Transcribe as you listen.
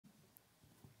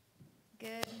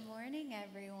Good morning,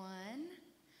 everyone.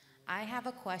 I have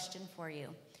a question for you.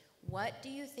 What do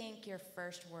you think your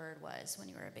first word was when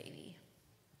you were a baby?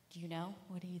 Do you know?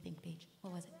 What do you think, Paige?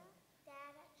 What was it? Dad,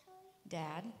 actually.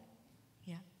 Dad?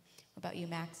 Yeah. What about you,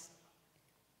 Max?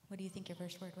 What do you think your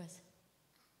first word was?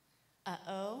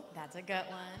 Uh-oh, that's a good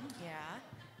one. Yeah.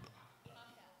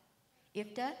 Ifta?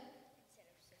 Instead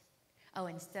of sister. Oh,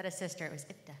 instead of sister, it was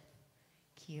Ifta.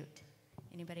 Cute.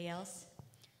 Anybody else?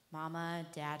 Mama,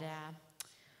 Dada.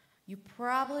 You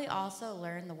probably also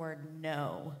learned the word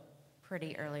no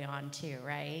pretty early on too,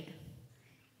 right?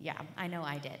 Yeah, I know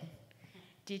I did.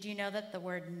 Did you know that the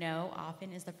word no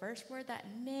often is the first word that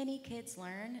many kids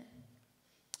learn?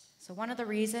 So one of the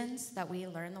reasons that we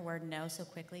learn the word no so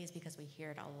quickly is because we hear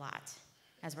it a lot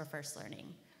as we're first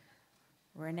learning.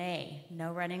 Renee,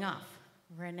 no running off.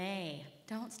 Renee,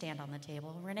 don't stand on the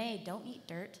table. Renee, don't eat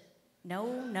dirt.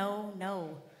 No, no,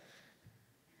 no.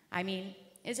 I mean,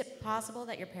 is it possible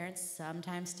that your parents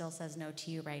sometimes still says no to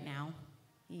you right now?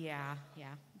 Yeah,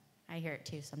 I hear it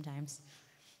too sometimes.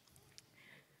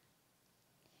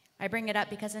 I bring it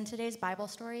up because in today's Bible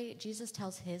story, Jesus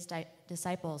tells his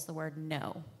disciples the word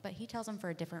no, but he tells them for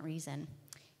a different reason.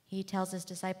 He tells his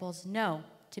disciples no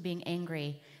to being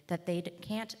angry, that they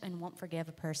can't and won't forgive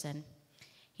a person.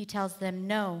 He tells them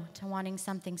no to wanting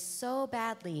something so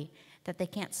badly that they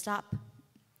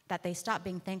stop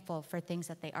being thankful for things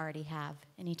that they already have.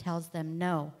 And he tells them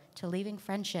no to leaving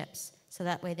friendships so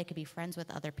that way they could be friends with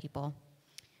other people.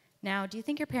 Now, do you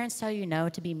think your parents tell you no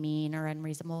to be mean or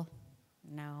unreasonable?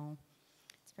 No.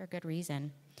 It's for a good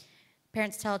reason.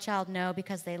 Parents tell a child no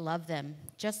because they love them,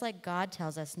 just like God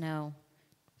tells us no.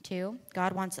 Too,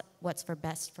 God wants what's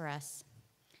best for us,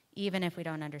 even if we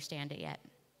don't understand it yet.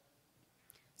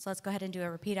 So let's go ahead and do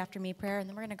a repeat after me prayer, and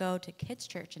then we're going to go to Kids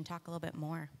Church and talk a little bit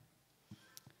more.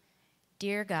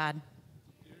 Dear God,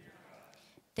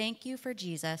 thank you for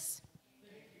Jesus,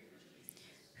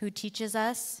 who teaches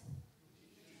us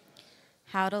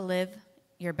how to live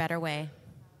your better way.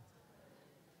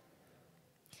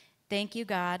 Thank you,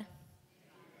 God,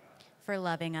 for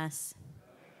loving us.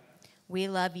 We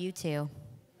love you too.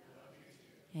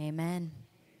 Amen.